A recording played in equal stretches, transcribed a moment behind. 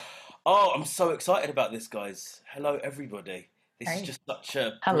Oh, I'm so excited about this, guys. Hello, everybody. This is Hey. just such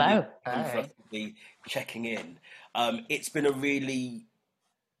a brilliant Hello. time for us Hi. to be checking in. It's been a really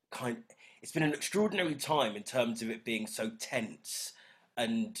kind. It's been an extraordinary time in terms of it being so tense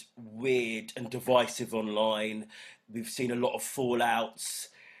and weird and divisive online. We've seen a lot of fallouts.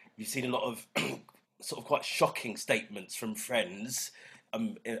 You've seen a lot of sort of quite shocking statements from friends.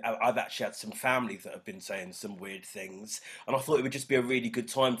 I've actually had some family that have been saying some weird things, and I thought it would just be a really good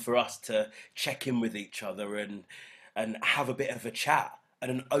time for us to check in with each other and have a bit of a chat and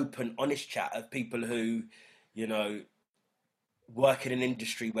an open, honest chat of people who, you know, work in an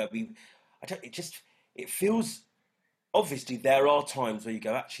industry where I don't, it feels, obviously there are times where you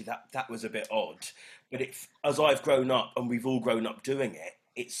go, actually that was a bit odd, but as I've grown up and we've all grown up doing it,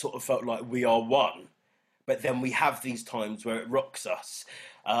 it sort of felt like we are one. But then we have these times where it rocks us.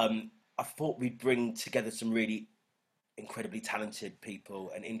 I thought we'd bring together some really incredibly talented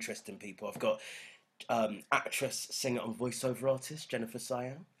people and interesting people. I've got actress, singer, and voiceover artist Jennifer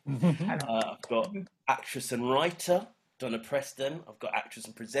Siam. Hello. I've got actress and writer Donna Preston. I've got actress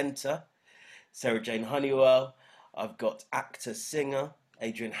and presenter Sarah Jane Honeywell. I've got actor singer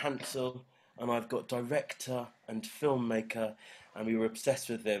Adrian Hansel, and I've got director and filmmaker, and we were obsessed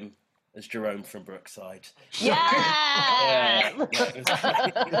with him as Jerome from Brookside. Yeah. Yeah,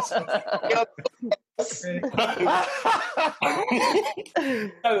 it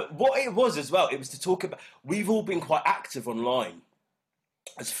so what it was as well, it was to talk about. We've all been quite active online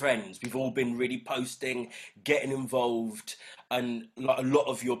as friends. We've all been really posting, getting involved, and like a lot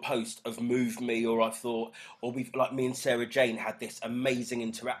of your posts have moved me, or I thought, or we've like me and Sarah Jane had this amazing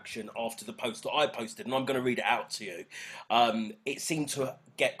interaction after the post that I posted, and I'm going to read it out to you. It seemed to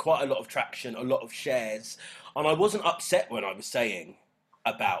get quite a lot of traction, a lot of shares, and I wasn't upset when I was saying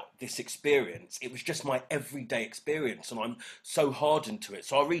about this experience. It was just my everyday experience, and I'm so hardened to it.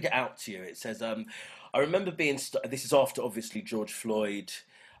 So I'll read it out to you. It says, I remember being, this is after obviously George Floyd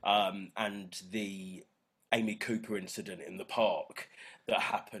and the Amy Cooper incident in the park that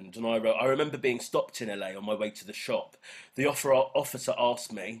happened. And I wrote, I remember being stopped in LA on my way to the shop. The officer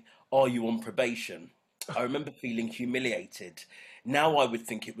asked me, "Are you on probation?" I remember feeling humiliated. Now I would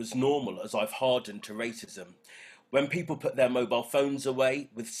think it was normal, as I've hardened to racism. When people put their mobile phones away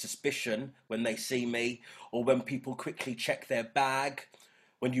with suspicion when they see me, or when people quickly check their bag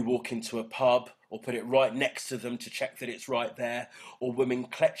when you walk into a pub, or put it right next to them to check that it's right there, or women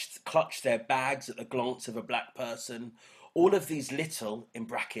clutch their bags at the glance of a black person. All of these little, in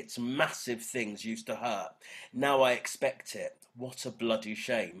brackets, massive things used to hurt. Now I expect it. What a bloody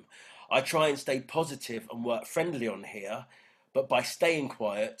shame. I try and stay positive and work friendly on here, but by staying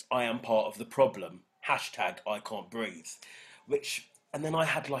quiet, I am part of the problem. Hashtag I can't breathe. Which, and then I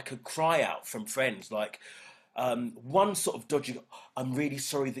had like a cry out from friends, like, one sort of dodging, "I'm really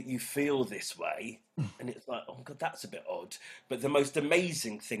sorry that you feel this way." And it's like, oh God, that's a bit odd. But the most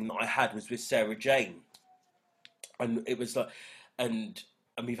amazing thing that I had was with Sarah Jane. And it was like, and,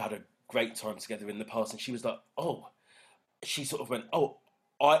 and we've had a great time together in the past. And she was like, oh, she sort of went, oh,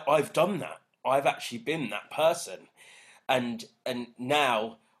 I've done that. I've actually been that person. And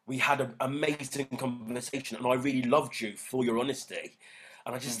now we had an amazing conversation, and I really loved you for your honesty.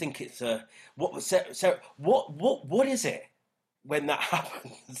 And I just think it's what was Sarah, what is it when that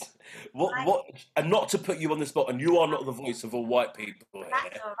happens? I, And not to put you on the spot, and you are not the voice of all white people that's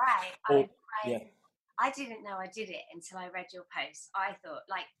here. all right. Or yeah, I didn't know I did it until I read your post. I thought,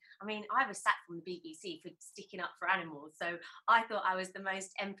 like, I mean, I was sacked from the BBC for sticking up for animals, so I thought I was the most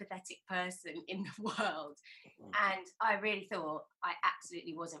empathetic person in the world. And I really thought I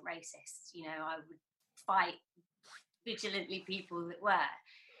absolutely wasn't racist. You know, I would fight vigilantly people that were.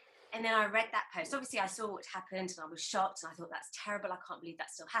 And then I read that post. Obviously, I saw what happened and I was shocked and I thought, that's terrible. I can't believe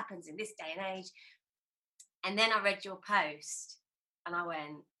that still happens in this day and age. And then I read your post and I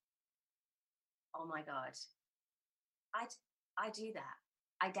went, oh my God, I do that.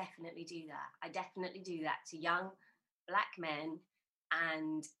 I definitely do that. I definitely do that to young black men.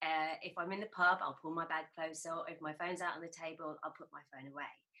 And if I'm in the pub, I'll pull my bag closer. If my phone's out on the table, I'll put my phone away.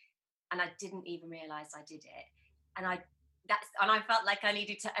 And I didn't even realize I did it. And I felt like I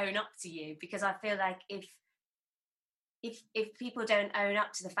needed to own up to you, because I feel like if people don't own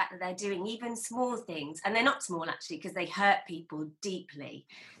up to the fact that they're doing even small things, and they're not small actually because they hurt people deeply,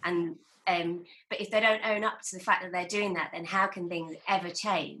 and but if they don't own up to the fact that they're doing that, then how can things ever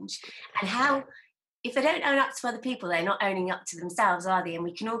change? And how, if they don't own up to other people, they're not owning up to themselves, are they? And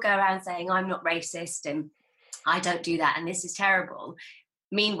we can all go around saying, I'm not racist and I don't do that and this is terrible.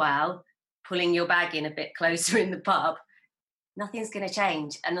 Meanwhile, pulling your bag in a bit closer in the pub, nothing's going to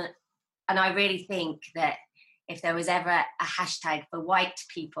change. And I really think that if there was ever a hashtag for white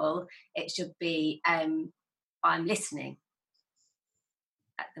people, it should be I'm listening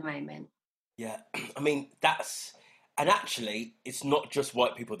at the moment. Yeah, I mean, and actually, it's not just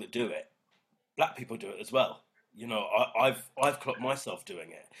white people that do it. Black people do it as well. You know, I've clocked myself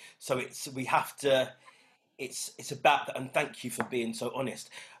doing it. So we have to. It's about that, and thank you for being so honest.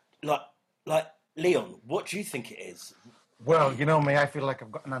 Like like Leon, what do you think it is? Well, you know me, I feel like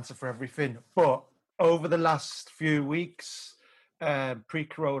I've got an answer for everything. But over the last few weeks,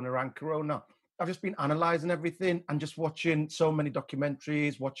 pre-corona and corona, I've just been analysing everything and just watching so many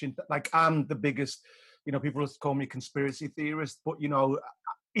documentaries, like I'm the biggest, people just call me conspiracy theorist, but,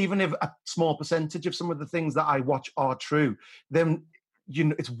 even if a small percentage of some of the things that I watch are true, then,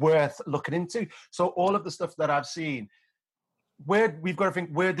 it's worth looking into. So all of the stuff that I've seen, where we've got to think,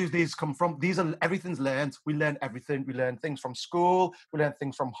 where do these come from? Everything's learned. We learn everything. We learn things from school. We learn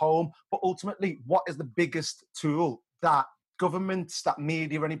things from home. But ultimately, what is the biggest tool that governments, that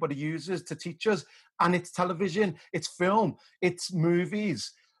media, anybody uses to teach us? And it's television, it's film, it's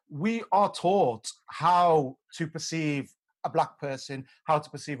movies. We are taught how to perceive a black person, how to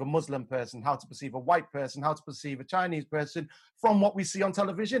perceive a Muslim person, how to perceive a white person, how to perceive a Chinese person from what we see on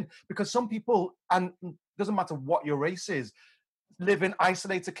television. Because some people, and it doesn't matter what your race is, live in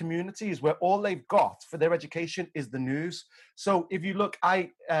isolated communities where all they've got for their education is the news. So if you look,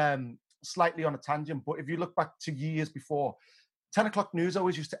 slightly on a tangent, but if you look back to years before, 10 o'clock news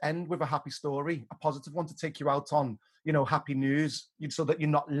always used to end with a happy story, a positive one to take you out on, happy news, so that you're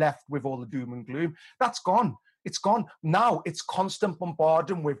not left with all the doom and gloom. That's gone. It's gone. Now it's constant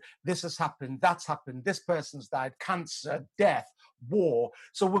bombarding with this has happened, that's happened, this person's died, cancer, death, war.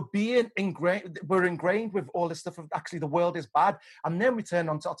 So we're ingrained with all this stuff of actually the world is bad. And then we turn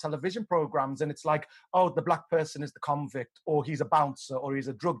on to our television programs and it's like, oh, the black person is the convict, or he's a bouncer, or he's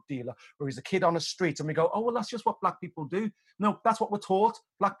a drug dealer, or he's a kid on the street. And we go, oh, well, that's just what black people do. No, that's what we're taught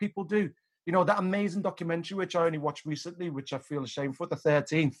black people do. That amazing documentary, which I only watched recently, which I feel ashamed for, The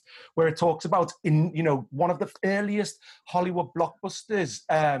 13th, where it talks about one of the earliest Hollywood blockbusters,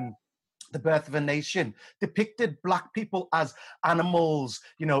 The Birth of a Nation, depicted black people as animals,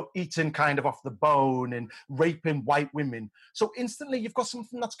 eating kind of off the bone and raping white women. So instantly you've got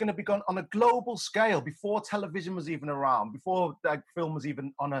something that's going to be gone on a global scale before television was even around, before film was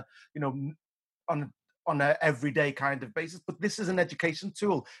even on a everyday kind of basis. But this is an education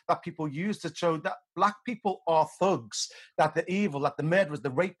tool that people use to show that black people are thugs, that they're evil, that the murderers,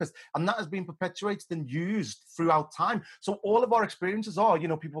 the rapists, and that has been perpetuated and used throughout time. So all of our experiences are,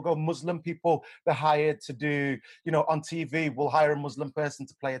 people go, Muslim people, they're hired to do, on TV, we'll hire a Muslim person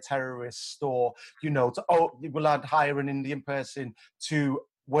to play a terrorist, or, we'll hire an Indian person to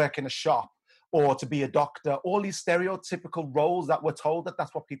work in a shop, or to be a doctor, all these stereotypical roles that we're told that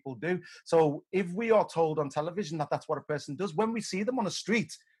that's what people do. So if we are told on television that that's what a person does, when we see them on the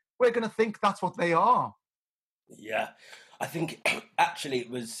street, we're going to think that's what they are. Yeah, I think actually it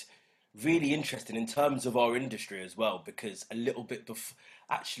was really interesting in terms of our industry as well, because a bit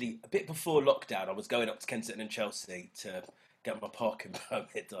before lockdown, I was going up to Kensington and Chelsea to get my parking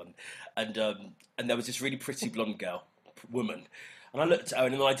permit done. And there was this really pretty blonde woman. And I looked at her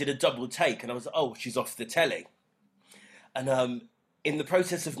and then I did a double take and I was like, oh, she's off the telly. And in the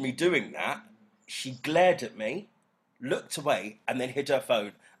process of me doing that, she glared at me, looked away, and then hid her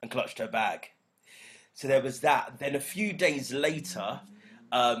phone and clutched her bag. So there was that. Then a few days later,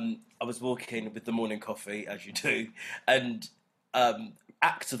 I was walking with the morning coffee, as you do, and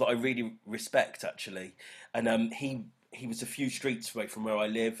actor that I really respect, actually. And he was a few streets away from where I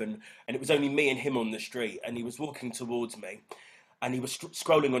live, and it was only me and him on the street, and he was walking towards me. And he was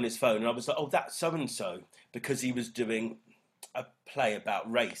scrolling on his phone, and I was like, oh, that's so-and-so, because he was doing a play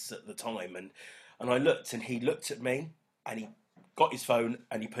about race at the time. And I looked, and he looked at me, and he got his phone,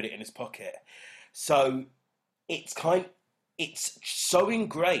 and he put it in his pocket. So it's so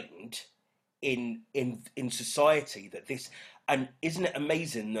ingrained in society that this, and isn't it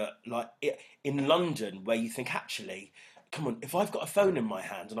amazing that, like, in London, where you think, actually, come on, if I've got a phone in my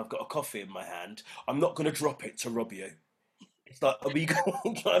hand, and I've got a coffee in my hand, I'm not going to drop it to rob you. It's like, are we going,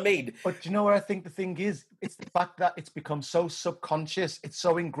 you know what I mean? But do you know what I think the thing is? It's the fact that it's become so subconscious. It's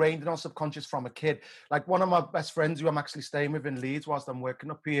so ingrained in our subconscious from a kid. Like one of my best friends who I'm actually staying with in Leeds whilst I'm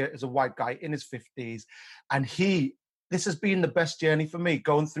working up here is a white guy in his 50s. And this has been the best journey for me,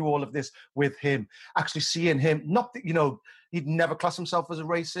 going through all of this with him, actually seeing him, not that, he'd never class himself as a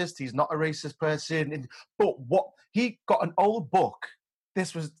racist. He's not a racist person. But he got an old book.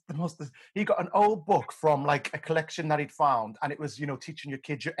 This was he got an old book from like a collection that he'd found, and it was, teaching your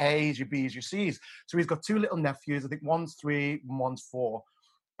kids your A's, your B's, your C's. So he's got two little nephews. I think one's 3 and one's 4.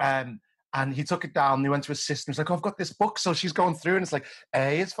 And And he took it down. He went to his sister. He's like, oh, I've got this book. So she's going through, and it's like,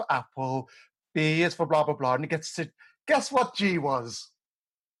 A is for apple, B is for blah, blah, blah. And he gets to, guess what G was?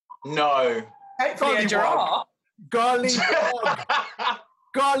 No. Hopefully a giraffe. Golly Wog.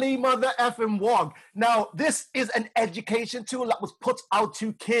 Golly mother effing Wog. Now, this is an education tool that was put out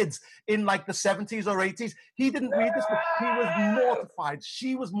to kids in like the 70s or 80s. He didn't read this book. He was mortified.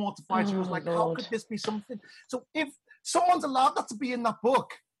 She was mortified. She was like, how could this be something? So if someone's allowed that to be in that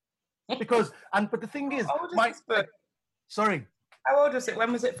book, because, but the thing is, How old is this book? Sorry. How old was it?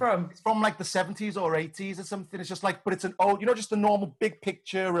 When was it from? It's from like the 70s or 80s or something. It's just like, but it's an old, just a normal big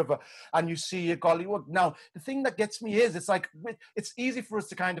picture of and you see a Gollywog. Now, the thing that gets me is, it's like, it's easy for us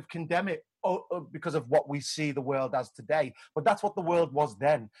to kind of condemn it because of what we see the world as today. But that's what the world was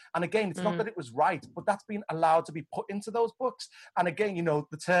then. And again, it's not that it was right, but that's been allowed to be put into those books. And again,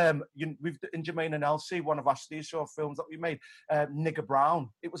 the term, we've in Jermaine and Elsie, one of Ashley's short films that we made, nigger brown.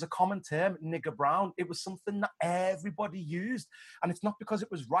 It was a common term, nigger brown. It was something that everybody used. And it's not because it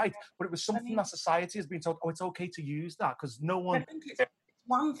was right, but it was something that society has been told, oh, it's okay to use that, because no one... I think it's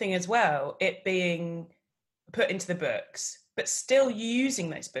one thing as well, it being put into the books, but still using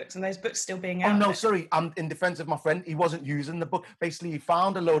those books, and those books still being out. Oh, no, there. sorry. In defense of my friend, he wasn't using the book. Basically, he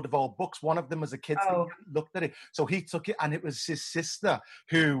found a load of old books. One of them was a kid's thing. He looked at it. So he took it, and it was his sister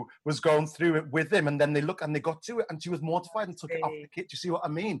who was going through it with him. And then they got to it, and she was mortified and took it off the kid. Do you see what I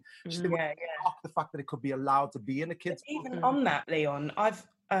mean? She was off the fact that it could be allowed to be in a kid's book. Even on that, Leon,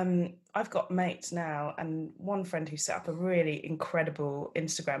 I've got mates now, and one friend who set up a really incredible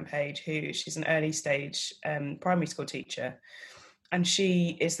Instagram page, she's an early stage primary school teacher, and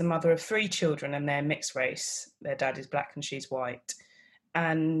she is the mother of 3 children, and they're mixed race. Their dad is black and she's white.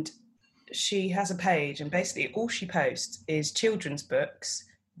 And she has a page, and basically all she posts is children's books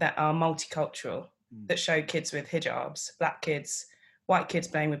that are multicultural, that show kids with hijabs, black kids, white kids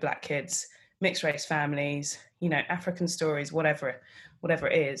playing with black kids, mixed race families, African stories, whatever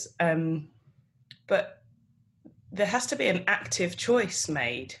it is. But there has to be an active choice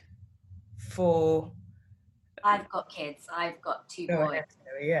made for... I've got kids. I've got 2 boys.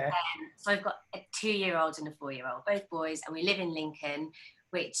 Yeah. So I've got a 2-year-old and a 4-year-old, both boys, and we live in Lincoln,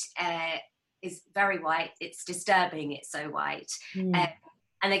 which is very white. It's disturbing. It's so white.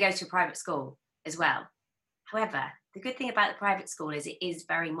 And they go to a private school as well. However, the good thing about the private school is it is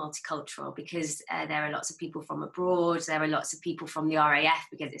very multicultural, because there are lots of people from abroad. There are lots of people from the RAF,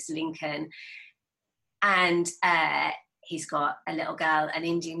 because it's Lincoln. And he's got a little girl, an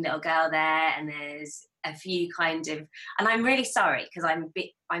Indian little girl there, and there's a few kind of, and I'm really sorry because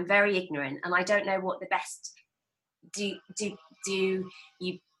I'm very ignorant and I don't know what the best. Do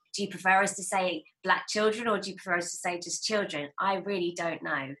you prefer us to say black children, or do you prefer us to say just children? I really don't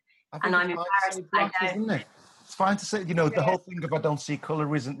know, and I'm embarrassed. Black, isn't it? It's fine to say, the whole thing of I don't see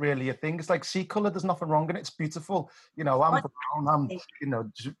colour isn't really a thing. It's like, see colour, there's nothing wrong in it. It's beautiful. I'm brown,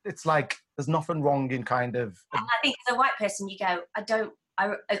 it's like, there's nothing wrong in kind of... And I think as a white person, you go, I do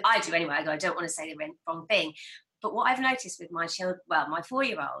anyway, I don't want to say the wrong thing. But what I've noticed with my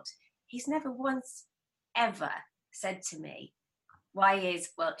 4-year-old, he's never once ever said to me,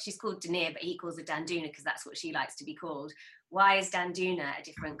 she's called Dania, but he calls her Danduna because that's what she likes to be called. Why is Danduna a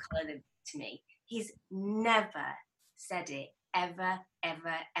different colour to me? He's never said it, ever,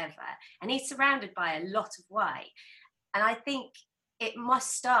 ever, ever. And he's surrounded by a lot of white. And I think it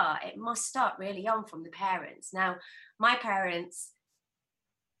must start really on from the parents. Now, my parents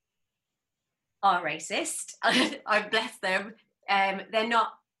are racist. I bless them. They're not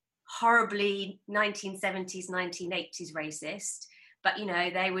horribly 1970s, 1980s racist. But,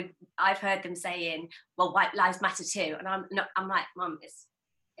 I've heard them saying, well, white lives matter too. And I'm like, Mum,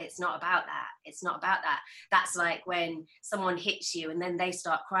 it's not about that. It's not about that. That's like when someone hits you and then they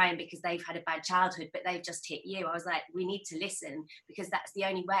start crying because they've had a bad childhood, but they've just hit you. I was like, we need to listen, because that's the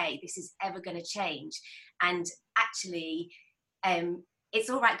only way this is ever going to change. And actually,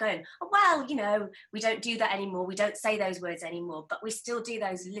 it's all right going, oh, well, we don't do that anymore. We don't say those words anymore, but we still do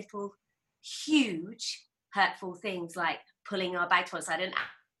those little, huge, hurtful things like pulling our bag to one side. And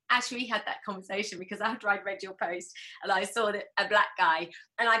actually had that conversation because after I'd read your post and I saw that a black guy,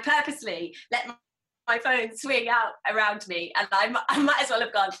 and I purposely let my phone swing out around me, and I might as well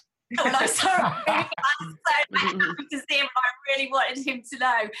have gone, oh, I'm sorry. I'm so happy to see him. I really wanted him to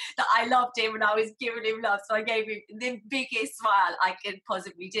know that I loved him and I was giving him love, so I gave him the biggest smile I could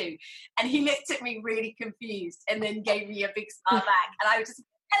possibly do. And he looked at me really confused and then gave me a big smile back, and I was just,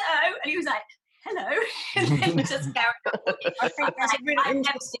 hello, and he was like, hello, and then just carried on. I think that's a really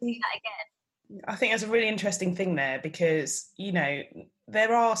interesting. I think that's a really interesting thing there, because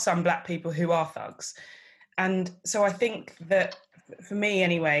there are some black people who are thugs, and so I think that for me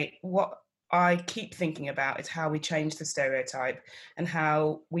anyway, what I keep thinking about is how we change the stereotype and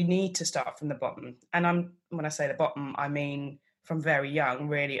how we need to start from the bottom. And when I say the bottom, I mean from very young,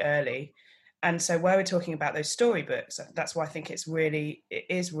 really early. And so where we're talking about those storybooks, that's why I think it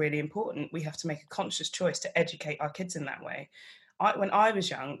is really important. We have to make a conscious choice to educate our kids in that way. When I was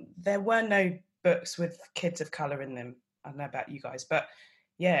young, there were no books with kids of colour in them. I don't know about you guys, but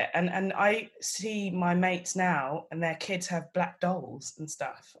yeah, and I see my mates now and their kids have black dolls and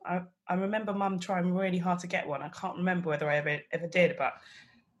stuff. I remember mum trying really hard to get one. I can't remember whether I ever did, but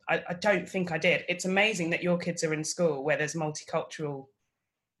I don't think I did. It's amazing that your kids are in school where there's multicultural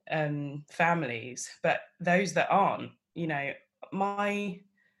families, but those that aren't, you know, one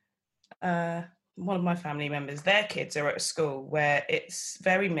of my family members, their kids are at a school where it's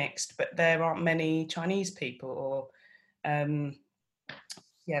very mixed, but there aren't many Chinese people or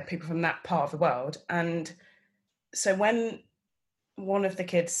people from that part of the world. And so when one of the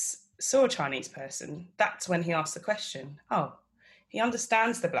kids saw a Chinese person, that's when he asked the question, oh, he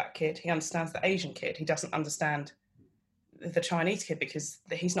understands the black kid, he understands the Asian kid, he doesn't understand the Chinese kid because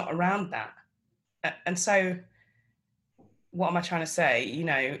he's not around that. And so what am I trying to say? You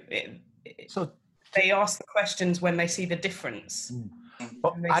know, so they ask the questions when they see the difference.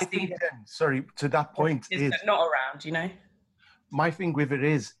 But I think, sorry, to that point is not around, you know? My thing with it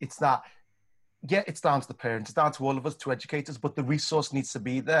is, it's that, yeah, it's down to the parents, it's down to all of us to educate us, but the resource needs to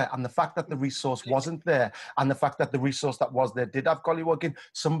be there. And the fact that the resource wasn't there, and the fact that the resource that was there did have gollywogging,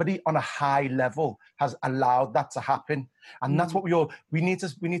 somebody on a high level has allowed that to happen. And that's what we need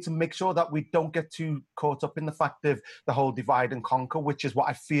to make sure that we don't get too caught up in the fact of the whole divide and conquer, which is what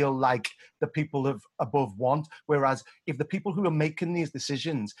I feel like the people of above want. Whereas if the people who are making these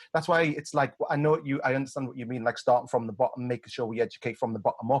decisions, that's why it's like, I understand what you mean, like starting from the bottom, making sure we educate from the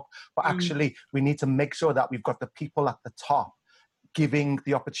bottom up. But actually, we need to make sure that we've got the people at the top giving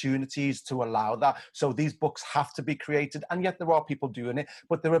the opportunities to allow that. So these books have to be created, and yet there are people doing it.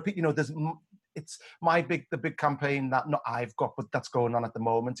 But there are, you know, it's the big campaign that not I've got, but that's going on at the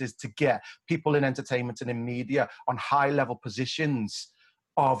moment, is to get people in entertainment and in media on high level positions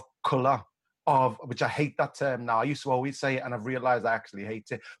of colour, which I hate that term now. I used to always say it, and I've realised I actually hate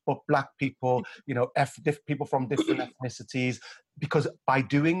it. But black people, you know, people from different ethnicities, because by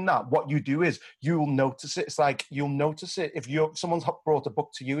doing that, what you do is you'll notice it. It's like you'll notice it if someone's brought a book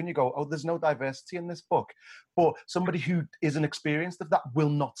to you and you go, oh, there's no diversity in this book. But somebody who isn't experienced of that will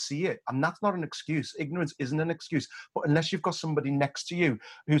not see it. And that's not an excuse. Ignorance isn't an excuse. But unless you've got somebody next to you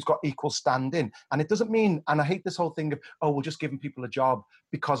who's got equal standing, and it doesn't mean, and I hate this whole thing of, oh, we're just giving people a job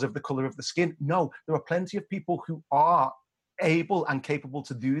because of the colour of the skin. No, there are plenty of people who are able and capable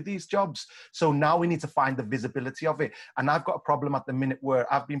to do these jobs. So now we need to find the visibility of it. And I've got a problem at the minute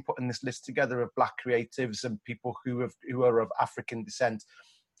where I've been putting this list together of black creatives and people who are of African descent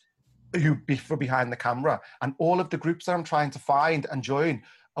who be for behind the camera, and all of the groups that I'm trying to find and join,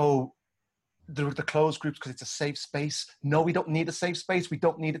 the closed groups because it's a safe space. No, we don't need a safe space. We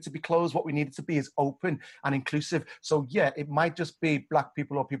don't need it to be closed. What we need it to be is open and inclusive. So yeah, it might just be black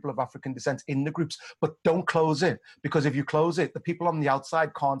people or people of African descent in the groups, but don't close it, because if you close it, the people on the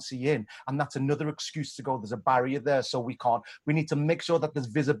outside can't see in, and that's another excuse to go, there's a barrier there, so we can't. We need to make sure that there's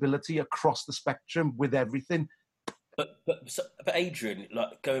visibility across the spectrum with everything. But Adrian,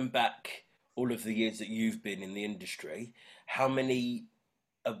 like going back all of the years that you've been in the industry, how many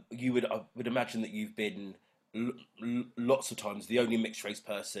I would imagine that you've been lots of times the only mixed race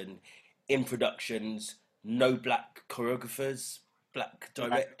person in productions, no black choreographers, black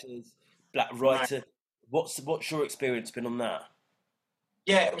directors, black writer. What's your experience been on that?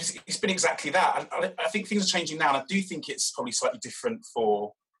 Yeah, it's been exactly that. I think things are changing now, and I do think it's probably slightly different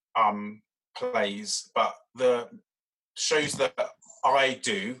for plays, but the shows that I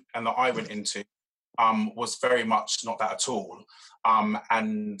do and that I went into was very much not that at all.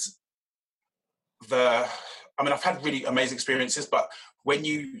 And I've had really amazing experiences, but when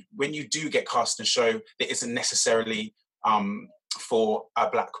you do get cast in a show that isn't necessarily for a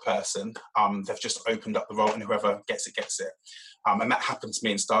black person, they've just opened up the role, and whoever gets it, gets it. And that happened to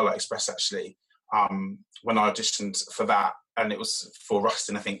me in Starlight Express, actually, when I auditioned for that, and it was for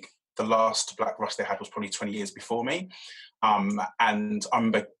Rustin. I think the last black Rust they had was probably 20 years before me. And I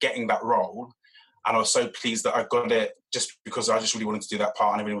remember getting that role, and I was so pleased that I got it just because I just really wanted to do that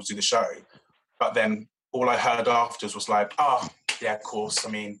part and I really wanted to do the show. But then all I heard afterwards was like, yeah, of course.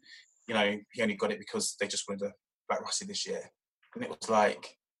 I mean, you know, he only got it because they just wanted a Black Rusty this year. And it was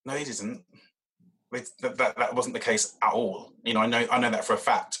like, no, it isn't. That wasn't the case at all. You know, I know that for a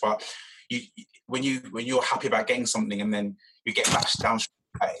fact. But when you're happy about getting something and then you get bashed down straight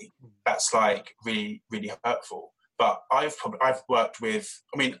away, that's like really, really hurtful. But I've worked with,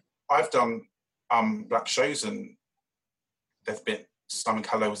 I mean, I've done black shows, and there've been Simon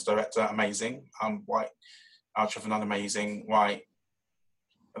Callow was the director, amazing. White, Trevor Nunn, amazing. White,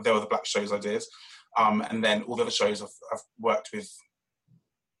 there were the black shows I did, and then all the other shows I've worked with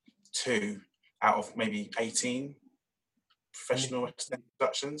 2 out of maybe 18 professional extended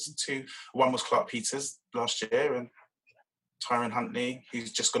productions. 2, one was Clark Peters last year, and Tyrone Huntley,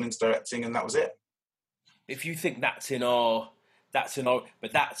 who's just gone into directing, and that was it. If you think but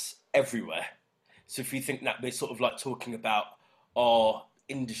that's everywhere. So if you think that we're sort of like talking about our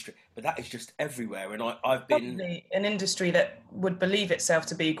industry, but that is just everywhere. And I've been probably an industry that would believe itself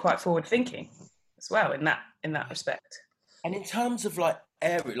to be quite forward thinking as well in that respect. And in terms of like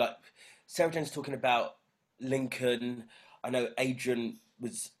area, like Sarah Jane's talking about Lincoln. I know Adrian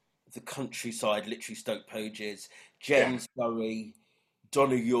was the countryside, literally Stoke Poges, Jen Surrey,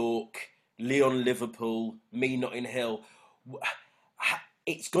 Donna York, Leon Liverpool, me Notting Hill.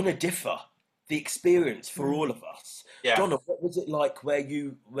 It's going to differ, the experience for all of us. Yeah. Donna, what was it like where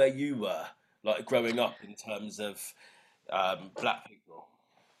you were, like growing up in terms of black people?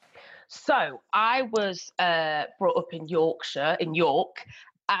 So I was brought up in Yorkshire, in York,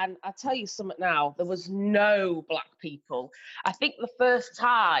 and I tell you something now, there was no black people. I think the first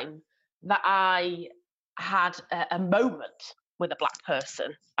time that I had a moment with a black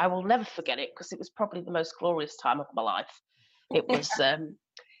person, I will never forget it because it was probably the most glorious time of my life. It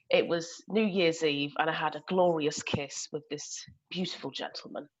was New Year's Eve, and I had a glorious kiss with this beautiful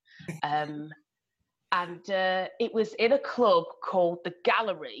gentleman. And it was in a club called The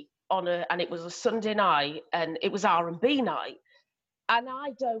Gallery and it was a Sunday night, and it was R&B night. And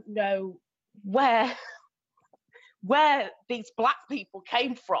I don't know where these black people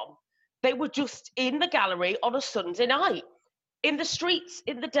came from. They were just in the gallery on a Sunday night. In the streets,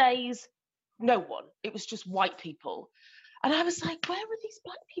 in the days, no one. It was just white people. And I was like, where are these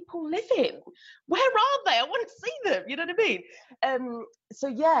black people living? Where are they? I want to see them. You know what I mean? So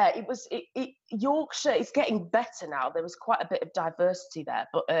yeah, Yorkshire is getting better now. There was quite a bit of diversity there,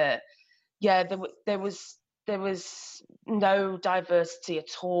 but yeah, there was no diversity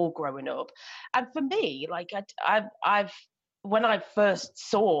at all growing up. And for me, like I've when I first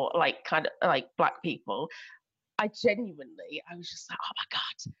saw like kind of like black people, I was just like, oh my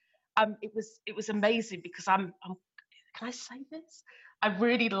God. It was amazing because I'm can I say this? I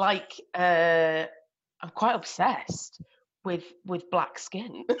really like, I'm quite obsessed with black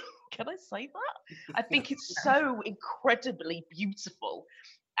skin. Can I say that? I think it's so incredibly beautiful.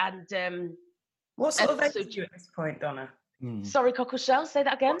 And what sort of age are you at this point, Donna? Sorry, Cockle Shell, say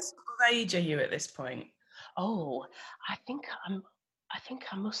that again. What sort of age are you at this point? Oh, I think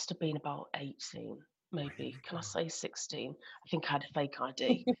I must have been about 18. Maybe. Can I say 16? I think I had a fake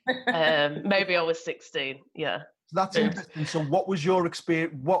ID. Maybe I was 16. Yeah. So that's interesting. So what was your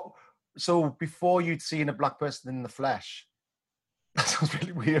experience? So before you'd seen a black person in the flesh, that sounds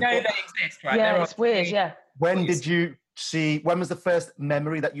really weird. No, they exist, right? Yeah, it's weird, yeah. When was the first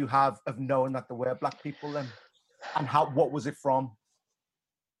memory that you have of knowing that there were black people then? And what was it from?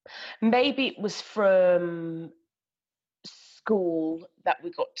 Maybe it was from school that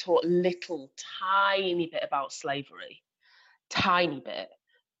we got taught a little tiny bit about slavery. Tiny bit.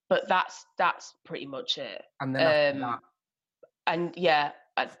 But that's pretty much it. And then after that. And yeah,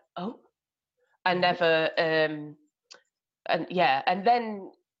 I never and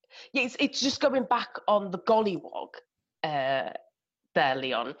then it's just going back on the gollywog there,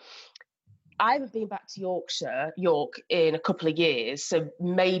 Leon. I haven't been back to York in a couple of years, so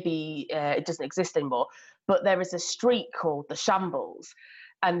maybe it doesn't exist anymore. But there is a street called the Shambles,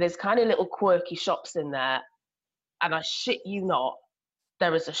 and there's kind of little quirky shops in there. And I shit you not,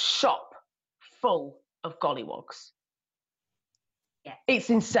 there is a shop full of gollywogs. Yeah. It's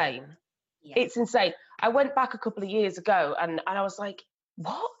insane. Yeah. It's insane. I went back a couple of years ago and I was like,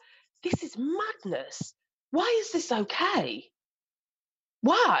 what? This is madness. Why is this okay?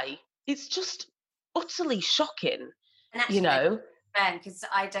 Why? It's just utterly shocking, and actually, you know?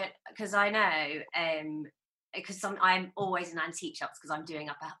 Because I'm always in antique shops because I'm doing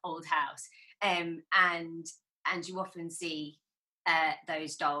up an old house. And you often see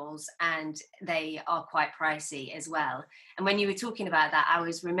those dolls, and they are quite pricey as well. And when you were talking about that, I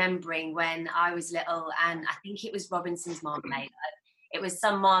was remembering when I was little, and I think it was Robinson's marmalade. It was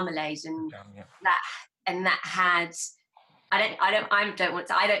some marmalade, and that had. I don't feel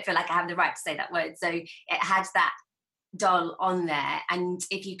like I have the right to say that word. So it had that doll on there, and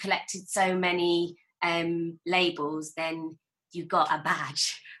if you collected so many labels, then you got a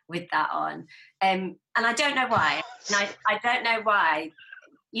badge with that on. And I don't know why. And I don't know why.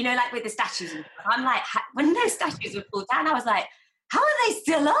 You know, like with the statues, I'm like, when those statues would fall down, I was like, how are they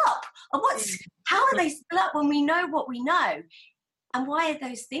still up? And how are they still up when we know what we know? And why are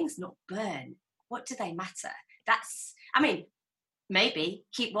those things not burned? What do they matter? Maybe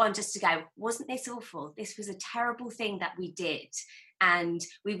keep one just to go, wasn't this awful? This was a terrible thing that we did. And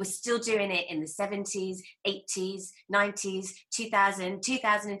we were still doing it in the 70s, 80s, 90s, 2000,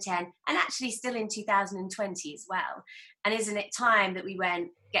 2010, and actually still in 2020 as well. And isn't it time that we went,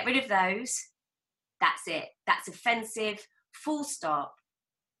 get rid of those? That's it. That's offensive. Full stop.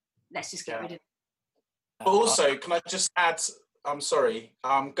 Let's just get rid of it. Also, can I just add, I'm sorry,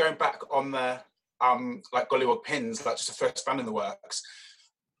 going back on the like Gollywog pins, like just the first band in the works.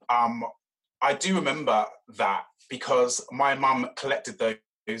 I do remember that because my mum collected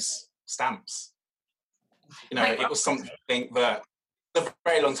those stamps. You know, it was something that a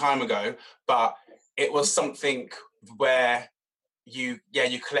very long time ago, but it was something where you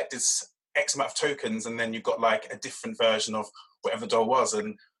collected X amount of tokens, and then you got like a different version of whatever the doll was,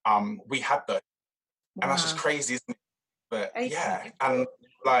 and we had those, and that's just crazy, isn't it? But and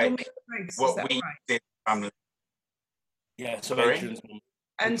like what we did. Yeah, so Adrian's mum.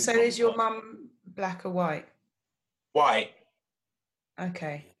 And so is your mum black or white? White.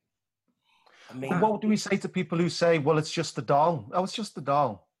 Okay. I mean, what do we say to people who say, well, it's just a doll? Oh, it's just a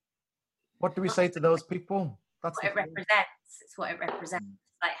doll. What do we say to those people? That's what it represents. It's what it represents.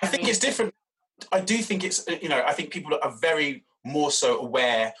 Like I think it's different. I do think it's, I think people are very more so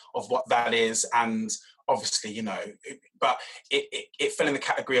aware of what that is, and obviously, but it fell in the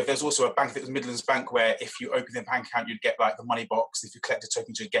category of, there's also a bank, that was Midlands Bank, where if you open their bank account, you'd get like the money box. If you collected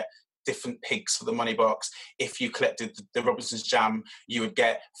tokens, you'd get different pigs for the money box. If you collected the Robinson's Jam, you would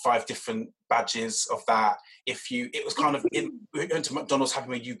get 5 different badges of that. It was kind of, we went to McDonald's Happy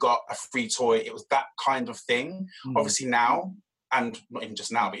Meal, you got a free toy. It was that kind of thing. Obviously now, and not even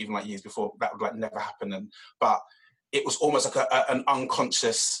just now, but even like years before, that would like never happen. But it was almost like an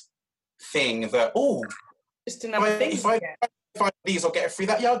unconscious thing that, just another thing. If I find these, I'll get a free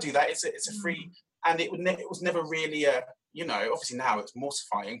that. Yeah, I'll do that. It's a free, and it was never really a, obviously now it's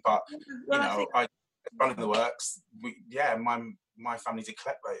mortifying, but I run in the works. My family did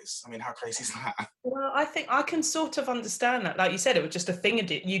collect those. I mean, how crazy is that? Well, I think I can sort of understand that. Like you said, it was just a thing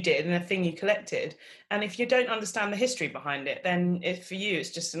you did and a thing you collected. And if you don't understand the history behind it, then for you, it's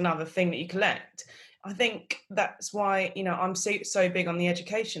just another thing that you collect. I think that's why, I'm so big on the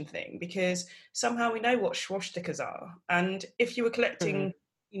education thing, because somehow we know what swastikas are. And if you were collecting,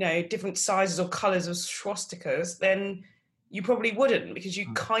 different sizes or colours of swastikas, then you probably wouldn't, because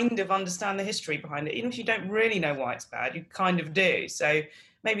you kind of understand the history behind it. Even if you don't really know why it's bad, you kind of do. So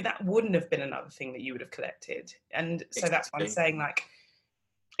maybe that wouldn't have been another thing that you would have collected. And so that's why I'm saying, like,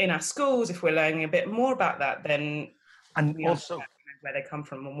 in our schools, if we're learning a bit more about that, then we also understand where they come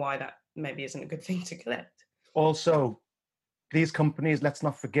from and why that maybe isn't a good thing to collect. Also, these companies, let's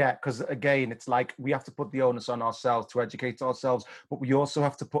not forget, because again, it's like we have to put the onus on ourselves to educate ourselves, but we also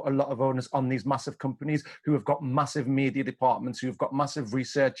have to put a lot of onus on these massive companies who have got massive media departments, who have got massive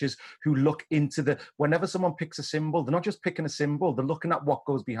researchers, who look into whenever someone picks a symbol, they're not just picking a symbol, they're looking at what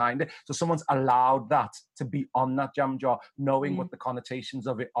goes behind it. So someone's allowed that to be on that jam jar, knowing what the connotations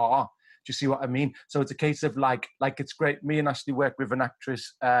of it are. Do you see what I mean? So it's a case of like it's great. Me and Ashley work with an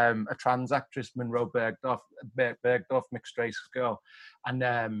actress, a trans actress, Monroe Bergdorf, mixed race girl.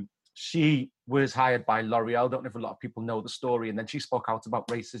 And she was hired by L'Oreal. Don't know if a lot of people know the story. And then she spoke out about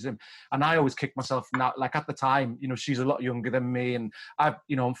racism. And I always kick myself now, like at the time, she's a lot younger than me. And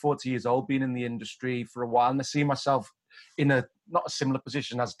I'm 40 years old, been in the industry for a while. And I see myself in not a similar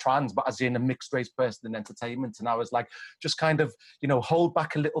position as trans, but as in a mixed race person in entertainment. And I was like, just kind of, hold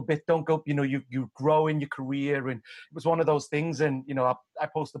back a little bit. Don't go, you grow in your career. And it was one of those things. And, I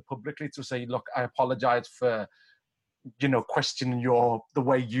posted publicly to say, look, I apologize for, questioning the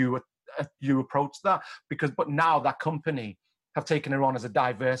way you approach that, but now that company have taken her on as a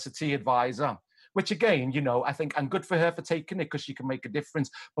diversity advisor, which again, I think, and good for her for taking it, because she can make a difference.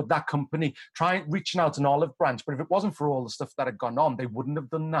 But that company reaching out an olive branch. But if it wasn't for all the stuff that had gone on, they wouldn't have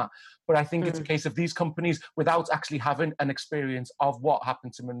done that. But I think it's a case of these companies, without actually having an experience of what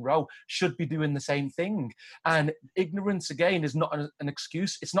happened to Monroe, should be doing the same thing. And ignorance, again, is not an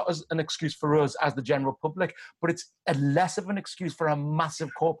excuse. It's not an excuse for us as the general public, but it's less of an excuse for a massive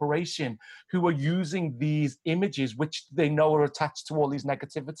corporation who are using these images, which they know are attached to all these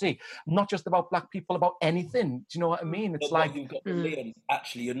negativity, not just about black people, about anything. Do you know what I mean? It's like you've got Liam,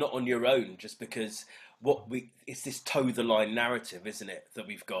 actually you're not on your own, just because it's this toe the line narrative, isn't it, that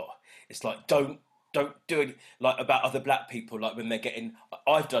we've got. It's like don't do it, like about other black people, like when they're getting,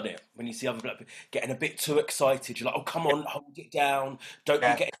 I've done it, when you see other black people getting a bit too excited, you're like, oh come on, hold it down, don't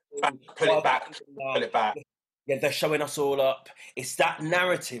get pull it back. Yeah, they're showing us all up. It's that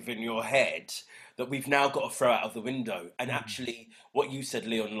narrative in your head that we've now got to throw out of the window. And actually, what you said,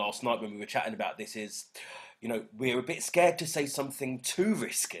 Leon, last night when we were chatting about this is, you know, we're a bit scared to say something too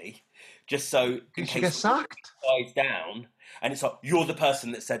risky, just so in She gets sacked. dies down. And it's like, you're the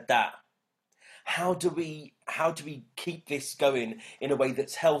person that said that. How do we keep this going in a way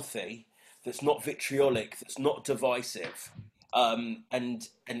that's healthy, that's not vitriolic, that's not divisive, and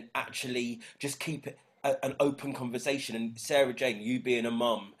actually just keep it an open conversation? And Sarah Jane, you being a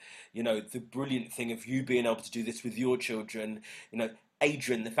mum, you know, the brilliant thing of you being able to do this with your children, you know,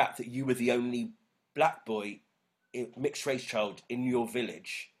 Adrian, the fact that you were the only black boy, mixed race child in your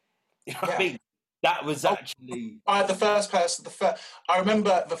village, you know what I mean? That was actually... I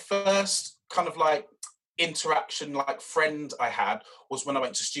remember the first kind of like interaction, like friend I had was when I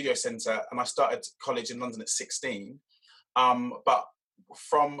went to Studio Centre, and I started college in London at 16. But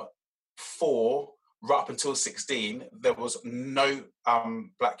from 4 right up until 16, there was no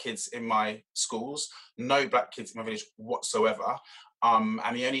black kids in my schools, no black kids in my village whatsoever. And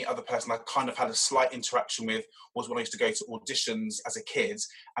the only other person I kind of had a slight interaction with was when I used to go to auditions as a kid,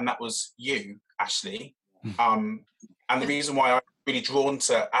 and that was you, Ashley. And the reason why I was really drawn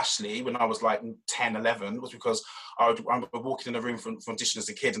to Ashley when I was like 10, 11 was because I remember walking in a room for audition as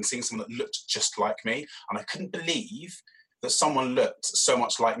a kid and seeing someone that looked just like me, and I couldn't believe that someone looked so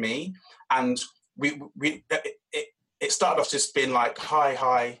much like me. And it started off just being like,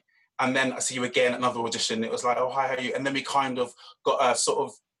 hi. And then I see you again at another audition. It was like, oh, hi, how are you? And then we kind of got a sort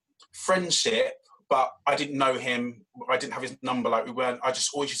of friendship, but I didn't know him. I didn't have his number. Like we weren't, I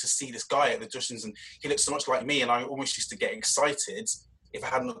just always used to see this guy at the auditions, and he looked so much like me. And I almost used to get excited if I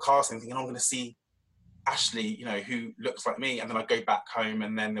hadn't got cast anything, and I'm going to see Ashley, you know, who looks like me. And then I'd go back home,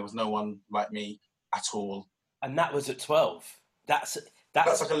 and then there was no one like me at all. And that was at 12. That's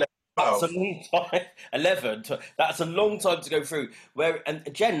like 11. That's a long time. 11. That's a long time to go through. And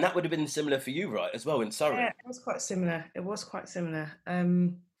Jen, that would have been similar for you, right, as well in Surrey? Yeah, it was quite similar.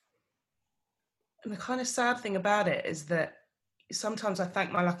 And the kind of sad thing about it is that sometimes I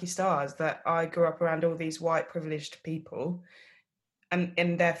thank my lucky stars that I grew up around all these white privileged people,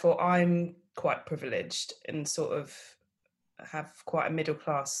 and therefore I'm quite privileged and sort of have quite a middle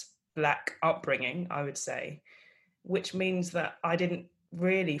class black upbringing, I would say, which means that I didn't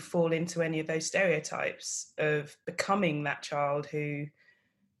really fall into any of those stereotypes of becoming that child who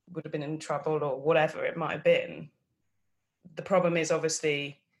would have been in trouble or whatever it might have been. The problem is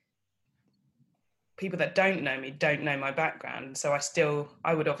obviously people that don't know me don't know my background, so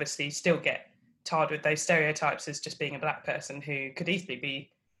I would obviously still get tarred with those stereotypes as just being a black person who could easily be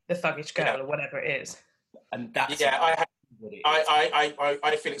the thuggish girl or whatever it is. And that's I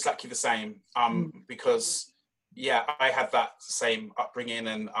feel exactly the same because I had that same upbringing,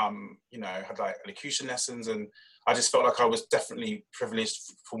 and you know, had like elocution lessons, and I just felt like I was definitely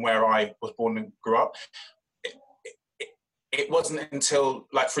privileged from where I was born and grew up. It wasn't until,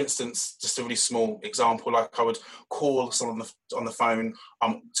 like, for instance, just a really small example, like I would call someone on the phone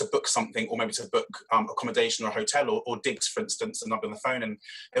to book something, or maybe to book accommodation or a hotel or digs, for instance, and I'd be on the phone and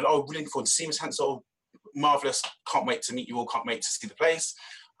they're like, oh, really looking forward to seeing Miss Hansel, marvellous, can't wait to meet you all, can't wait to see the place.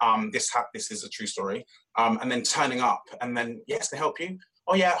 This is a true story. And then turning up and then, yes, can I help you?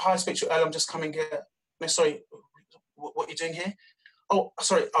 Oh yeah, hi, I speak to you earlier, I'm just coming here. No, sorry, what are you doing here? Oh,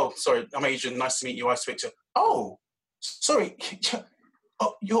 sorry, I'm Adrian, nice to meet you, I speak to you. Oh, sorry,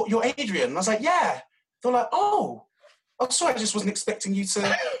 oh, you're Adrian. And I was like, yeah. They're like, oh, sorry, I just wasn't expecting you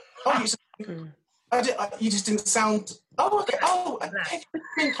to, you just didn't sound, okay, I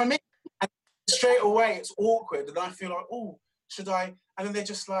think I'm in. And straight away, it's awkward, and I feel like, oh, should I? And then they're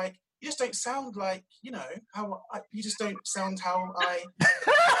just like, you just don't sound like, you know, you just don't sound how I...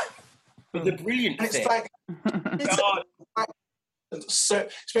 But the brilliant and thing... It's like, so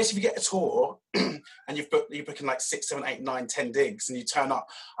especially if you get a tour and you're booking like 6, 7, 8, 9, 10 digs, and you turn up,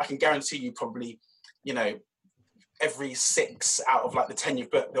 I can guarantee you probably, you know, every 6 out of like the 10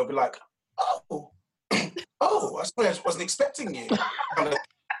 you've booked, they'll be like, I wasn't expecting you.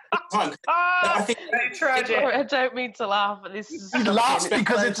 I think tragic. I don't mean to laugh, but this is... You laugh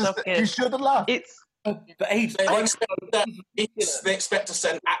because it's just... You should have laughed. But Age, they expect a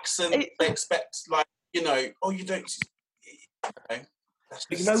certain accent. They expect, like, you know, you don't... But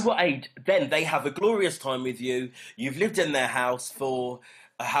you know what, Age? Then they have a glorious time with you. You've lived in their house for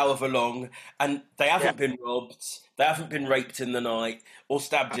however long, and they haven't been robbed, they haven't been raped in the night or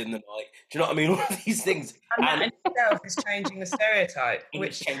stabbed in the night. Do you know what I mean? All of these things. And it itself is changing the stereotype,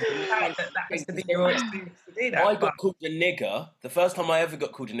 which that has to be your experience to do that. I got called a nigger, the first time I ever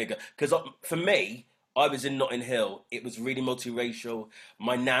got called a nigger, because for me, I was in Notting Hill. It was really multiracial.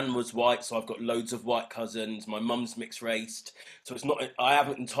 My nan was white, so I've got loads of white cousins. My mum's mixed raced, so it's not. I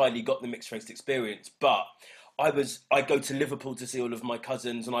haven't entirely got the mixed race experience, but I go to Liverpool to see all of my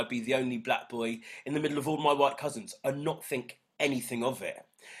cousins, and I'd be the only black boy in the middle of all my white cousins and not think anything of it.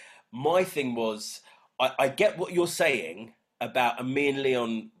 My thing was, I get what you're saying about, and me and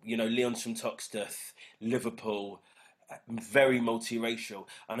Leon, Leon's from Toxteth, Liverpool, very multiracial,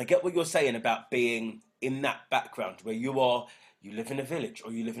 and I get what you're saying about being in that background where you live in a village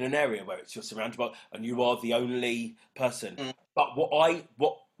or you live in an area where you're surrounded by, and you are the only person. But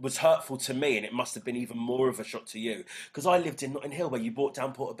what was hurtful to me, and it must have been even more of a shock to you, because I lived in Notting Hill where you brought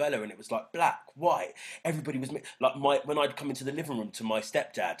down Portobello and it was like black, white, everybody was like when I'd come into the living room to my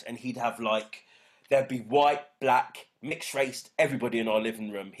stepdad and he'd have like, there'd be white, black, mixed race, everybody in our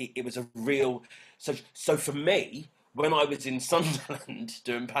living room. It was a real, so for me, when I was in Sunderland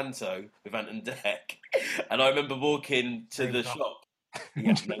doing Panto with Ant and Dec, and I remember walking to the shop.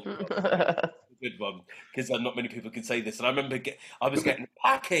 Yeah, good one, because not many people can say this. And I remember I was getting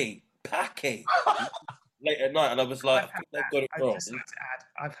Packy late at night, and I was like, they've got it wrong. Just like to add,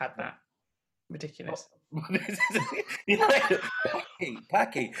 I've had that. Ridiculous.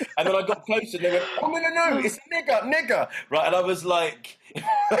 Packy. And then I got closer, and they went, "Oh no, it's nigger," right? And I was like.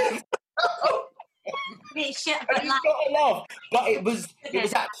 But it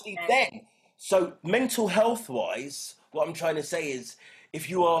was actually then. So mental health wise, what I'm trying to say is, if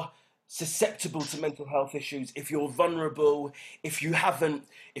you are susceptible to mental health issues, if you're vulnerable, if you're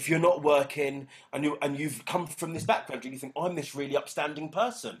not working, and you've come from this background and you think, I'm this really upstanding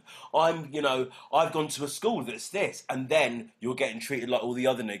person, I've gone to a school that's this, and then you're getting treated like all the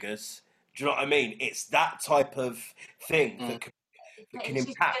other niggers. Do you know what I mean? It's that type of thing that can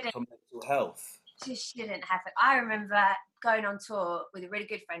impact on mental health. Just shouldn't happen. I remember going on tour with a really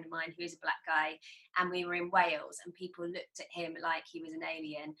good friend of mine who is a black guy, and we were in Wales, and people looked at him like he was an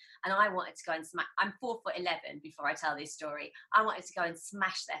alien, and I wanted to go and smash. I'm 4'11" before I tell this story. I wanted to go and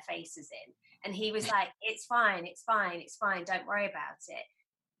smash their faces in, and he was like, it's fine, don't worry about it.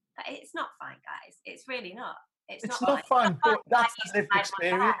 But it's not fine, guys. It's really not. It's not fun, but that's the lived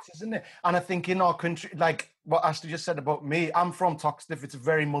experience, isn't it? And I think in our country, like what Ashley just said about me, I'm from Toxteth. It's a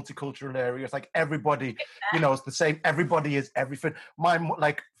very multicultural area. It's like everybody, it's the same. Everybody is everything.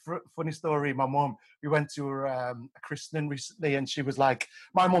 Funny story, my mum, we went to a christening recently, and she was like,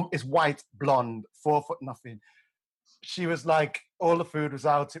 my mum is white, blonde, 4 foot nothing. She was like, all the food was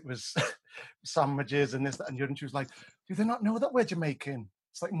out. It was sandwiches and this, that, and the other. And she was like, do they not know that we're Jamaican?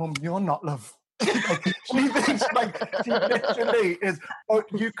 It's like, Mum, you're not, love. She thinks she literally is. Oh,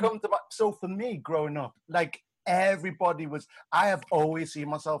 you come to so for me growing up, like everybody was. I have always seen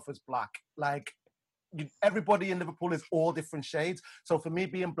myself as black. Like everybody in Liverpool is all different shades. So for me,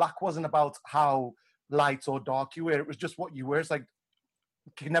 being black wasn't about how light or dark you were. It was just what you were. It's like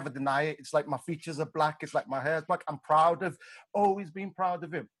you can never deny it. It's like my features are black. It's like my hair's black. I'm always been proud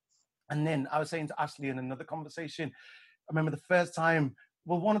of it. And then I was saying to Ashley in another conversation, I remember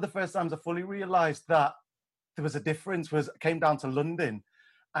one of the first times I fully realised that there was a difference was I came down to London,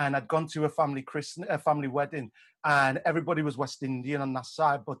 and I'd gone to a family wedding, and everybody was West Indian on that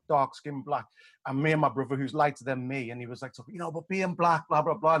side, but dark skin black. And me and my brother, who's lighter than me, and he was like, but being black, blah,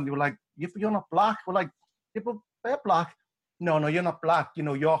 blah, blah. And they were like, you're not black. We're like, yeah, but they're black. No, you're not black.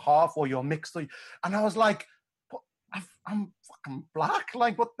 You're half or you're mixed. And I was like, I'm fucking black.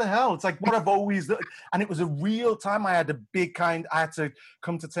 Like, what the hell? It's like what I've always done. And it was a real time. I had to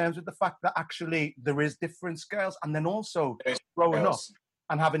come to terms with the fact that actually there is different scales. And then also growing up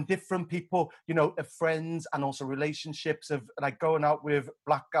and having different people, friends and also relationships of like going out with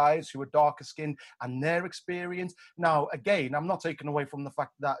black guys who are darker skinned and their experience. Now, again, I'm not taking away from the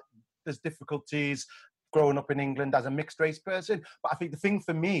fact that there's difficulties growing up in England as a mixed race person. But I think the thing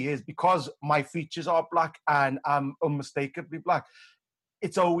for me is because my features are black and I'm unmistakably black,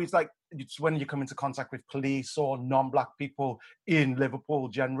 it's always like, it's when you come into contact with police or non-black people in Liverpool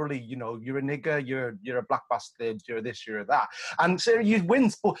generally, you're a nigger, you're a black bastard, you're this, you're that. And so you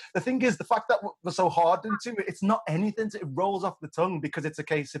win. But the thing is, the fact that we're so hardened to it, it's not anything. It rolls off the tongue because it's a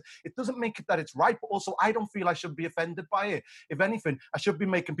case of, it doesn't make it that it's right, but also I don't feel I should be offended by it. If anything, I should be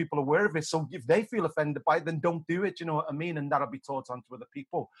making people aware of it. So if they feel offended by it, then don't do it, you know what I mean? And that'll be taught on to other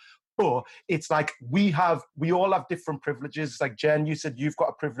people. But it's like we all have different privileges. Like Jen, you said you've got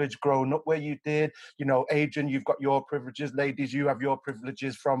a privilege growing up where you did. Adrian, you've got your privileges. Ladies, you have your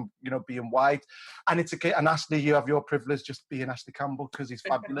privileges from being white. And it's okay. And Ashley, you have your privilege just being Ashley Campbell because he's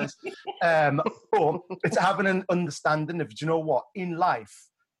fabulous. But it's having an understanding of, what, in life,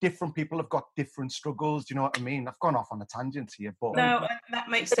 different people have got different struggles. Do you know what I mean? I've gone off on a tangent here, but no, that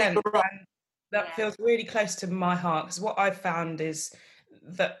makes sense. That feels really close to my heart, because what I've found is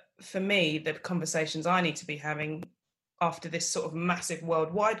that for me, the conversations I need to be having after this sort of massive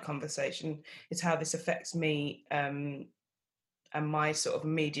worldwide conversation is how this affects me and my sort of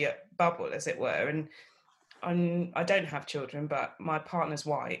immediate bubble, as it were. And I don't have children, but my partner's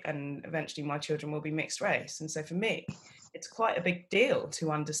white, and eventually my children will be mixed race. And so for me, it's quite a big deal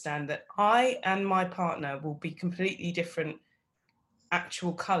to understand that I and my partner will be completely different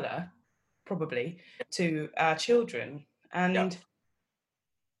actual colour, probably, to our children. And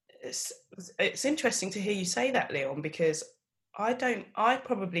it's interesting to hear you say that, Leon, because I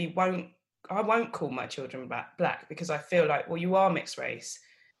won't call my children black, because I feel like, well, you are mixed race,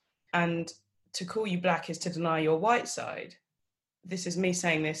 and to call you black is to deny your white side. This is me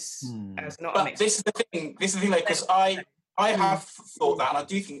saying this as not a mixed. This is the thing, like, because I have thought that, and I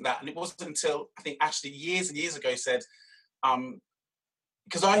do think that, and it wasn't until I think Ashley years and years ago said,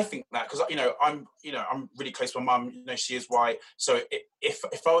 because I think that, because I'm really close to my mum. She is white, so if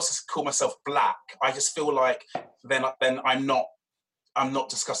I was to call myself black, I just feel like then I'm not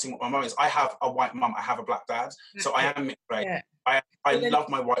discussing what my mum is. I have a white mum, I have a black dad, so I am mixed race. Yeah. I love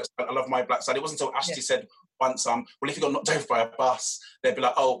my white side, I love my black side. It wasn't until Ashley said once, well, if you got knocked over by a bus, they'd be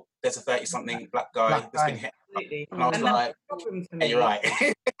like, oh, there's a 30-something black guy that's been hit. Absolutely. And I was like, yeah, you're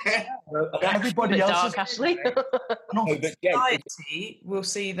right. Everybody else dark, Ashley. Society will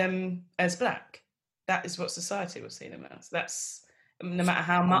see them as black. That is what society will see them as. That's, no matter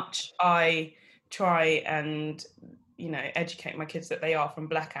how much I try and educate my kids that they are from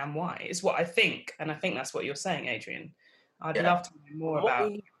black and white, is what I think. And I think that's what you're saying, Adrian. I'd love to know more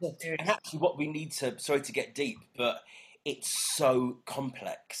about. And actually, what we need to, sorry to get deep, but it's so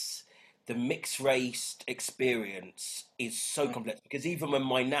complex. The mixed race experience is so complex, because even when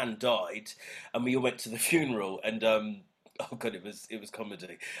my nan died and we all went to the funeral, and oh god, it was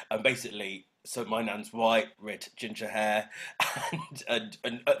comedy. And basically, so my nan's white, red, ginger hair, and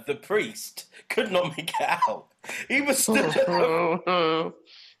the priest could not make it out. He was still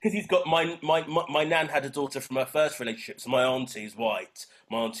because he's got my nan had a daughter from her first relationship. So my auntie is white,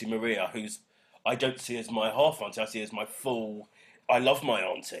 my auntie Maria, who's I don't see as my half auntie, I see as my full. I love my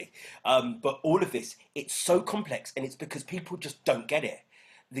auntie, but all of this, it's so complex, and it's because people just don't get it.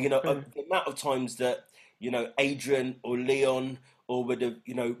 The amount of times that Adrian or Leon or would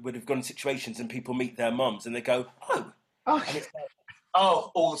have gone in situations and people meet their mums and they go, oh, and it's like,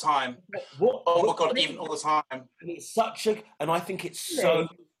 oh, all the time. Oh my god, even all the time. And it's such a, and I think it's so.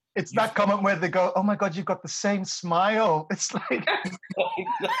 It's that comment where they go, oh my god, you've got the same smile. It's like.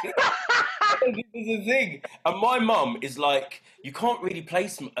 This is the thing, and my mum is like, you can't really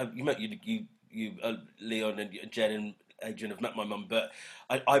place. Leon and Jen and Adrian have met my mum, but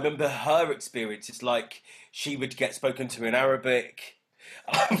I remember her experience. It's like she would get spoken to in Arabic,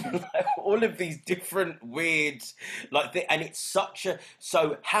 all of these different weird, and it's such a.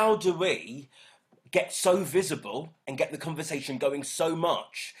 So how do we get so visible and get the conversation going so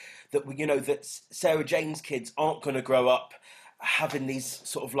much that that Sarah Jane's kids aren't going to grow up having these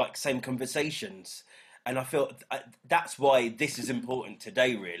sort of same conversations? And I feel that's why this is important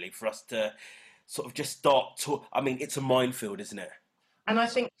today, really, for us to sort of just start to. I mean, it's a minefield, isn't it? And I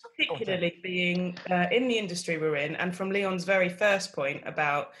think particularly being in the industry we're in, and from Leon's very first point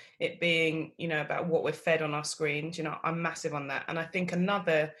about it being, about what we're fed on our screens, I'm massive on that. And I think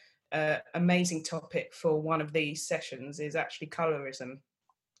another amazing topic for one of these sessions is actually colorism.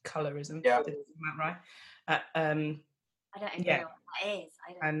 Yeah. Is that right? I don't even know what that is.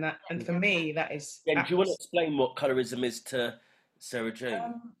 And for me, that is. Yeah, do you want to explain what colorism is to Sarah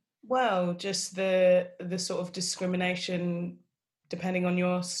Jane? Well, just the sort of discrimination depending on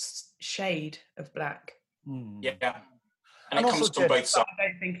your shade of black. Yeah, and it comes from both sides.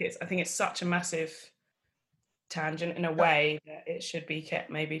 I think it's such a massive tangent in a way that it should be kept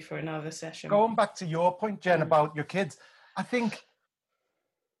maybe for another session. Going back to your point, Jen, about your kids, I think.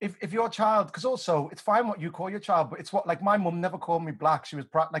 If your child, because also it's fine what you call your child, but it's what, my mum never called me black. She was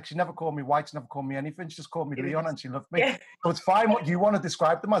she never called me white. She never called me anything. She just called me Leon, and she loved me. Yeah. So it's fine what you want to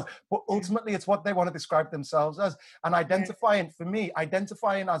describe them as, but ultimately it's what they want to describe themselves as. And for me,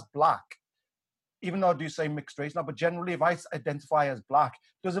 identifying as black, even though I do say mixed race now, but generally if I identify as black,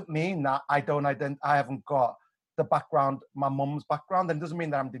 doesn't mean that I haven't got the background, my mum's background, and doesn't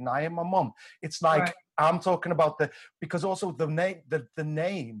mean that I'm denying my mum. It's like I'm talking about because also the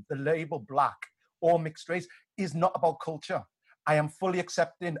name, the label black or mixed race is not about culture. I am fully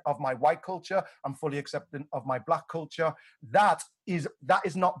accepting of my white culture. I'm fully accepting of my black culture. That is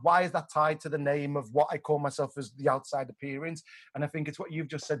not, why is that tied to the name of what I call myself as the outside appearance? And I think it's what you've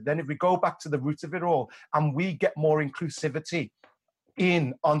just said. Then if we go back to the roots of it all and we get more inclusivity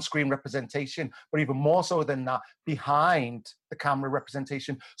in on-screen representation, but even more so than that, behind the camera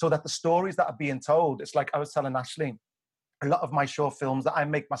representation, so that the stories that are being told, it's like I was telling Ashley, a lot of my short films that I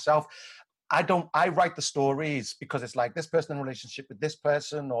make myself, I write the stories because it's like this person in a relationship with this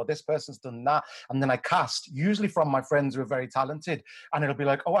person, or this person's done that. And then I cast, usually from my friends who are very talented. And it'll be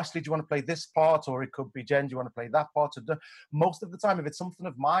like, oh, Ashley, do you want to play this part? Or it could be, Jen, do you want to play that part? Most of the time, if it's something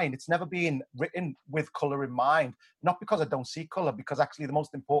of mine, it's never been written with colour in mind. Not because I don't see colour, because actually the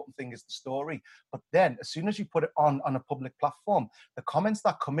most important thing is the story. But then as soon as you put it on a public platform, the comments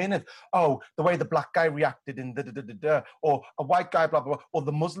that come in of, oh, the way the black guy reacted in da-da-da-da-da, or a white guy, blah, blah, blah, or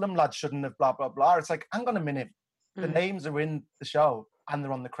the Muslim lad shouldn't have, blah, blah, blah. It's like, hang on a minute. The names are in the show and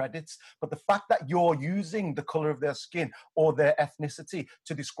they're on the credits. But the fact that you're using the color of their skin or their ethnicity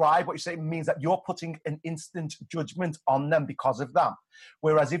to describe what you say means that you're putting an instant judgment on them because of that.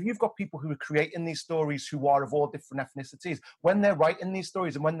 Whereas if you've got people who are creating these stories who are of all different ethnicities, when they're writing these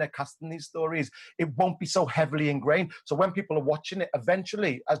stories and when they're casting these stories, it won't be so heavily ingrained. So when people are watching it,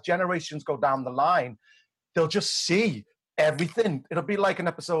 eventually, as generations go down the line, they'll just see everything. It'll be like an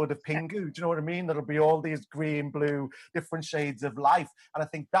episode of Pingu. Do you know what I mean? There'll be all these green, blue, different shades of life. And I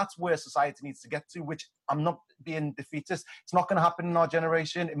think that's where society needs to get to, which I'm not being defeatist. It's not going to happen in our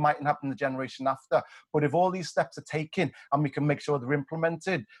generation. It mightn't happen in the generation after. But if all these steps are taken and we can make sure they're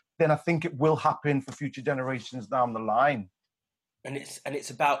implemented, then I think it will happen for future generations down the line. And it's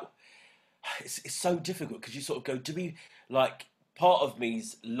about, it's so difficult because you sort of go, do we, like, part of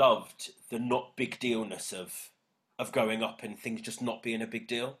me's loved the not big dealness of growing up and things just not being a big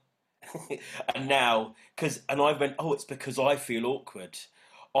deal. And now, and I went, oh, it's because I feel awkward.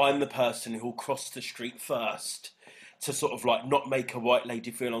 I'm the person who'll cross the street first to sort of like not make a white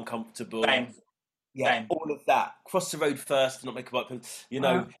lady feel uncomfortable. Same. All of that. Cross the road first to not make a white person,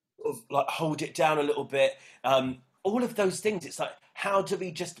 sort of like hold it down a little bit. All of those things, it's like, how do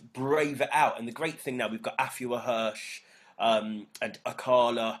we just brave it out? And the great thing now, we've got Afua Hirsch, and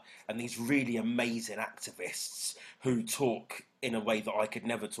Akala, and these really amazing activists who talk in a way that I could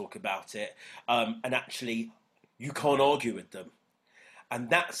never talk about it. And actually, you can't argue with them. And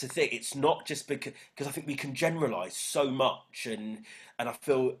that's the thing. It's not just because I think we can generalise so much. And I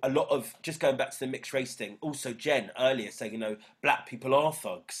feel a lot of, just going back to the mixed race thing, also Jen earlier saying, black people are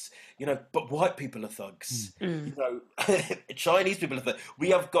thugs, but white people are thugs. Chinese people are thugs.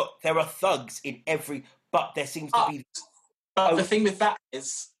 There are thugs in every, but there seems to be... But the thing with that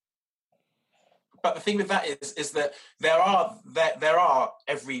is that there are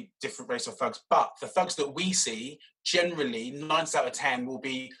every different race of thugs, but the thugs that we see generally 9 out of 10 will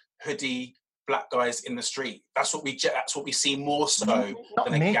be hoodie black guys in the street. That's what we see more so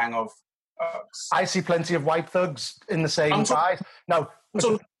than a gang of thugs. I see plenty of white thugs in the same guys. No, I'm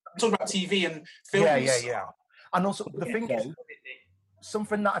talking about TV and films. Yeah. And also the thing is,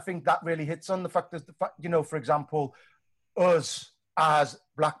 something that I think that really hits on the fact is for example, us as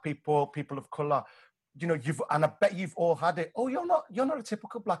black people, people of color, and I bet you've all had it. Oh, you're not a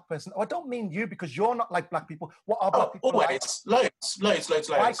typical black person. Oh, I don't mean you because you're not like black people. What are black people always like? Loads.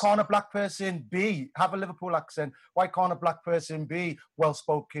 Why can't a black person have a Liverpool accent? Why can't a black person be well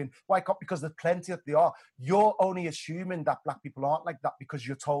spoken? Because there's plenty that they are. You're only assuming that black people aren't like that because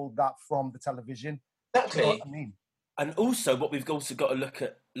you're told that from the television. Exactly. You know what I mean? And also, what we've also got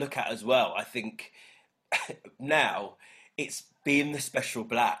to look at as well, I think, now, it's being the special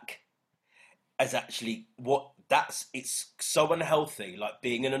black as actually it's so unhealthy, like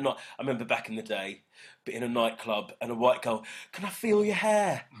being in I remember back in the day, being in a nightclub and a white girl, can I feel your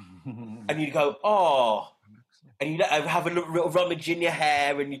hair? And you go, oh, and you have a little rummage in your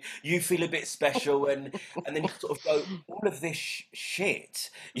hair and you feel a bit special and then you sort of go, all of this shit,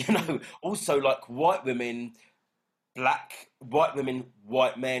 also like white women,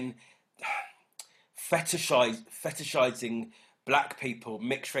 white men, fetishizing black people,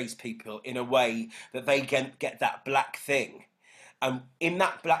 mixed race people in a way that they get that black thing. And when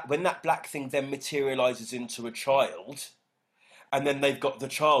that black thing then materializes into a child, and then they've got the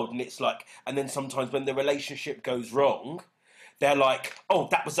child and it's like, and then sometimes when the relationship goes wrong, they're like, oh,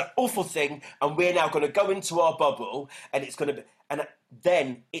 that was an awful thing, and we're now going to go into our bubble, and it's going to be, and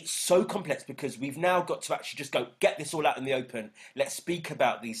then it's so complex because we've now got to actually just go, get this all out in the open. Let's speak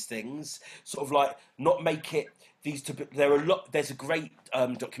about these things, sort of like not make it these to. There's a great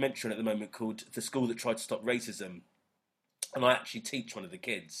documentary at the moment called "The School That Tried to Stop Racism," and I actually teach one of the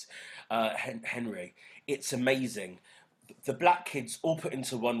kids, Henry. It's amazing. The black kids all put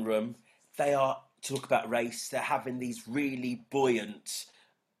into one room. They are talk about race. They're having these really buoyant,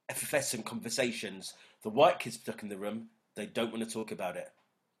 effervescent conversations. The white kids stuck in the room. They don't want to talk about it.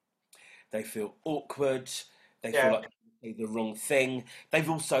 They feel awkward. They feel like say the wrong thing. They've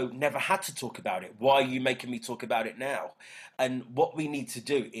also never had to talk about it. Why are you making me talk about it now? And what we need to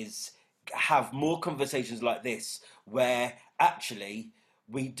do is have more conversations like this where actually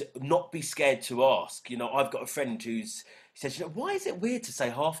not be scared to ask. You know, I've got a friend he says, you know, why is it weird to say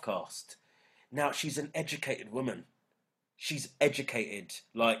half caste? Now, she's an educated woman. She's educated.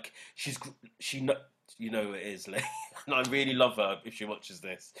 Like, you know who it is, Lee. And I really love her if she watches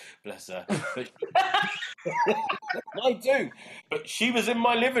this. Bless her. But I do. But she was in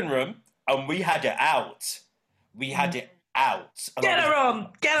my living room and we had it out. We had it out. And Get her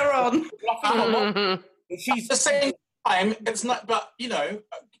on! Get her on! She's At the same time, it's not, but, you know,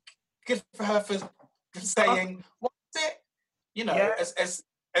 good for her for saying, what is it? You know, Yeah.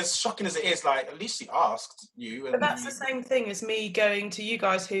 as shocking as it is, like, at least she asked you. And But that's the same thing as me going to you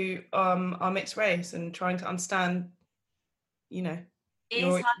guys who are mixed race and trying to understand, you know. It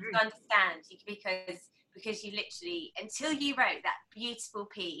is hard to understand because you literally, until you wrote that beautiful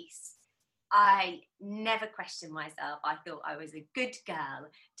piece, I never questioned myself. I thought I was a good girl.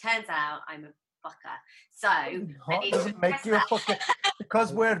 Turns out I'm a fucker. So What does it make you a fucker?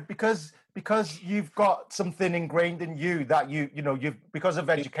 Because you've got something ingrained in you that you've because of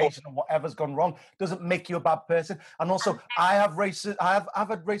education and whatever's gone wrong doesn't make you a bad person. And also, I've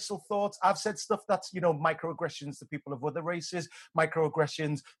had racial thoughts. I've said stuff that's microaggressions to people of other races,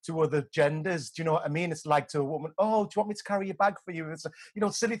 microaggressions to other genders. Do you know what I mean? It's like to a woman, oh, do you want me to carry your bag for you? It's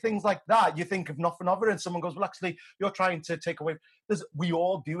silly things like that. You think of nothing of it, and someone goes, well, actually, you're trying to take away. We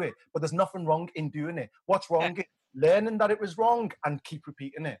all do it, but there's nothing wrong in doing it. What's wrong is learning that it was wrong and keep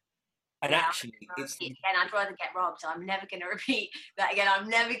repeating it. And actually, it's again, I'd rather get robbed. I'm never going to repeat that again. I'm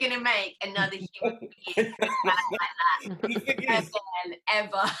never going to make another human being like that again,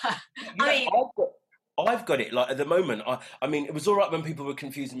 ever. I mean, I've got it. Like at the moment, I mean, it was all right when people were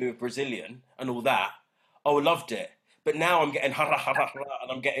confusing me with Brazilian and all that. Oh, I loved it. But now I'm getting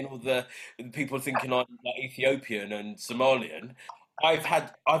and I'm getting all the people thinking I'm like Ethiopian and Somalian.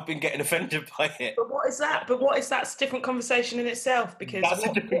 I've been getting offended by it. But what is that? That's a different conversation in itself, because what's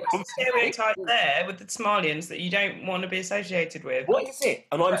the stereotype there with the Somalians that you don't want to be associated with? What is it?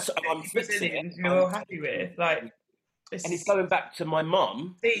 And I'm fixing it. You're happy with, like, and it's going back to my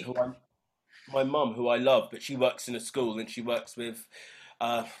mum, who I love, but she works in a school and she works with,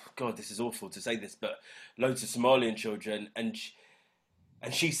 God, this is awful to say this, but loads of Somalian children, and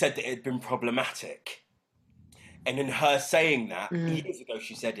she said that it had been problematic. And in her saying that, years ago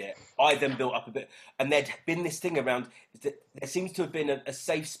she said it, I then built up a bit, and there'd been this thing around, that there seems to have been a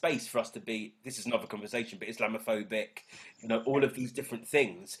safe space for us to be, this is another conversation, but Islamophobic, all of these different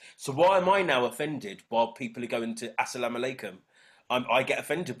things. So why am I now offended while people are going to Assalamu alaikum? I get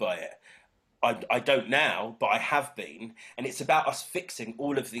offended by it. I don't now, but I have been. And it's about us fixing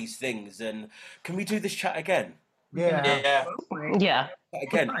all of these things. And can we do this chat again? Yeah. Yeah.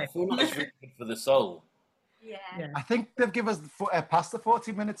 Again, I feel like it's really good for the soul. yeah. I think they've given us past the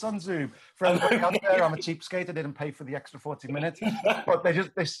 40 minutes on Zoom. For everybody out there, I'm a cheapskate. I didn't pay for the extra 40 minutes.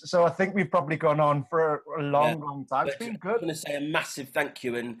 But so I think we've probably gone on for a long time. It's been good. I'm going to say a massive thank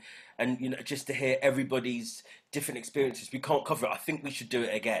you and just to hear everybody's different experiences. We can't cover it. I think we should do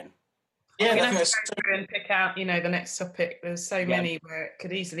it again. Yeah, Yeah, going to that's go through and pick out, the next topic. There's so many where it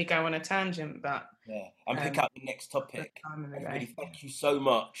could easily go on a tangent, but and pick out the next topic. Really, thank you so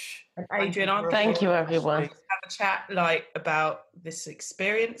much. And Adrian, Thank you, everyone. have a chat about this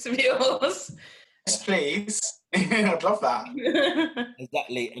experience of yours. Yes, please. I'd love that.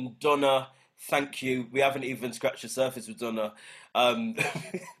 Exactly. And Donna, thank you. We haven't even scratched the surface with Donna.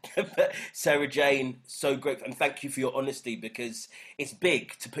 Sarah Jane, so grateful. And thank you for your honesty, because it's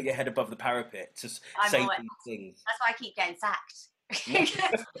big to put your head above the parapet to say these things. That's why I keep getting sacked.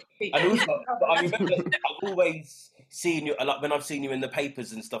 And also, I remember I've always seen you, like when I've seen you in the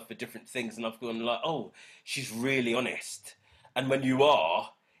papers and stuff for different things, and I've gone like, oh, she's really honest. And when you are,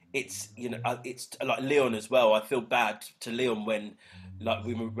 it's it's like Leon as well. I feel bad to Leon when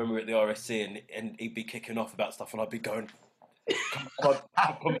we were at the RSC and he'd be kicking off about stuff, and I'd be going, come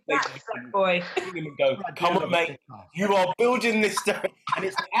on, boy. Come on, mate, you are building this stuff, and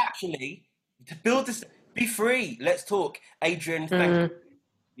it's actually to build this. Be free. Let's talk, Adrian. Thank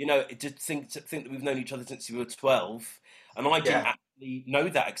you. To think that we've known each other since we were 12, and I didn't actually know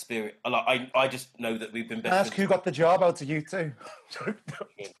that experience. I just know that we've been best. Ask who got the job out of you two.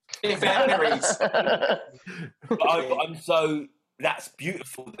 It varies. I'm so. That's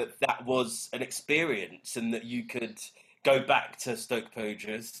beautiful that was an experience, and that you could go back to Stoke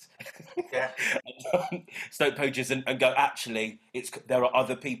Poges, Stoke Poges, and go. Actually, there are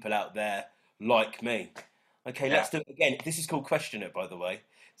other people out there like me, Okay, Yeah. let's do it again. This is called Question It, by the way.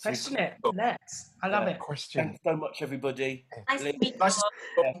 So Question it. Let's. I love it. Question. thanks so much, everybody. Nice to meet you. Nice to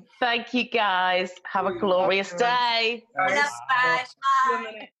all. Thank you, guys. Have a glorious day. I love you guys. Bye. See you in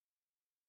a minute.